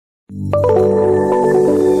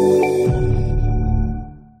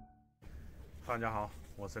大家好，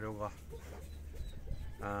我是刘哥。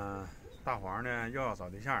大黄呢又要找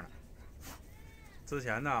对象了。之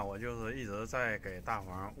前呢，我就是一直在给大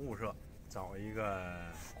黄物色找一个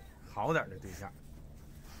好点的对象。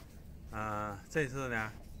这次呢，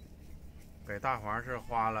给大黄是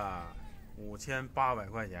花了5800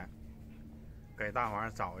块钱，给大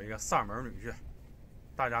黄找一个上门女婿。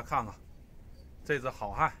大家看看，这只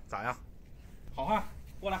好汉咋样？好汉，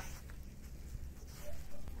过来。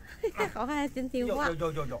好汉还真听话。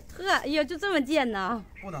有。呵，哎呦，就这么贱呢？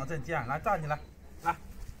不能这贱，来站起来，来。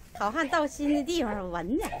好汉到新的地方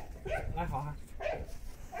闻呢。来，好汉，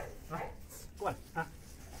来，过来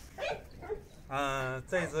啊。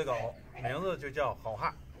这只狗名字就叫好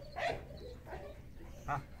汉。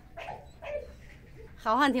啊。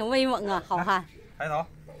好汉挺威猛啊，好汉。抬头，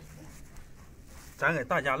咱给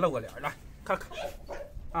大家露个脸，来看看。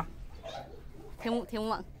啊。挺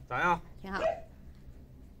猛。咋样？挺好。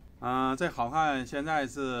这好汉现在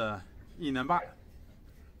是1年半，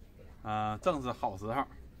正是好时候。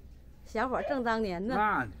小伙正当年呢。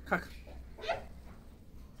那你看看，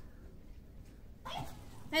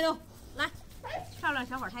抬头来，漂亮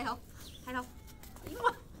小伙抬头，抬头。哎呦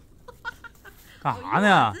我，干啥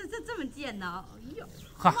呢？这么贱呢？哎呦，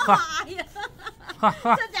妈呀！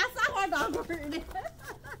这家撒花打滚的。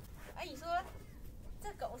哎，你说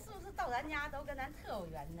这狗是不是到咱家都跟咱特有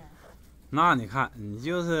缘呢？那你看，你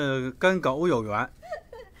就是跟狗有缘。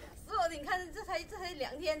所有的你看，这才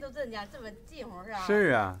2天都这家这么近乎是吧？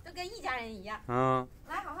是啊，都跟一家人一样。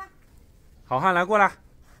来，好汉，好汉来过来，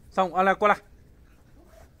上我来过来。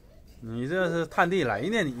你这是探地雷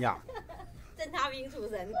呢，你呀？侦察兵出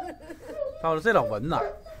身。到了这老文呐。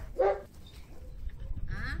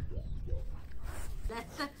啊？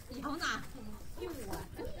这以后哪用啊？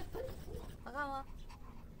好看吗？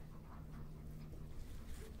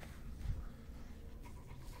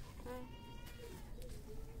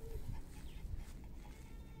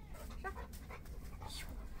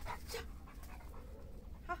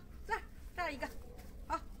好，这儿一个，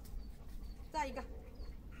好，再一个，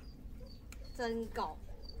真高，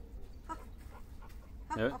好，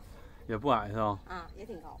也不矮是吧？啊，也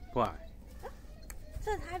挺高，不矮。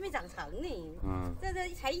这还没长成呢，这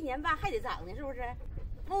才1年半还得长呢，是不是？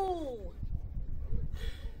哦，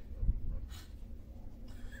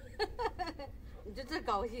你这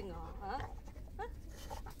高兴啊？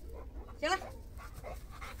行了。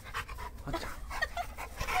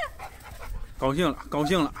高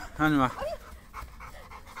兴了，看见没？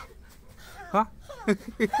啊！哎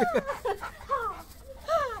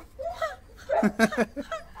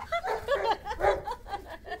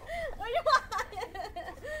呦妈呀！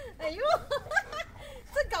哎呦，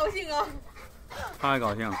真高兴啊！太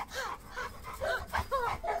高兴了。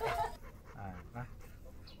来，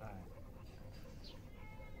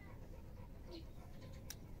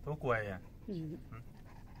多乖呀！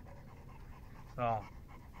是吧？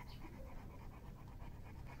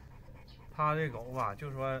他这狗吧，就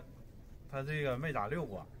说他这个没咋遛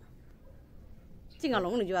过，进个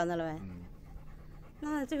笼里圈子了呗。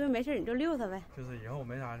那这回没事你就遛它呗。就是以后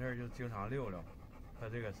没啥事就经常遛遛，他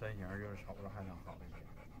这个身形就是瞅着还能好一些。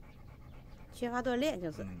缺乏锻炼就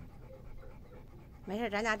是。没事，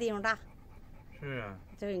咱家地方大。是啊。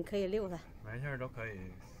这个你可以遛它。没事都可以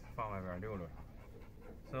放外边溜溜，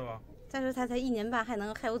是吧？再说它才1年半，还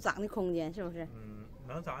有长的空间，是不是？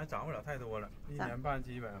能长也长不了太多了，1年半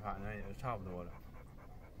基本反正也是差不多了，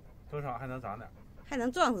多少还能长点，还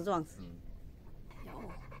能壮死。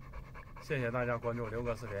谢谢大家关注刘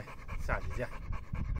哥视频，下期见。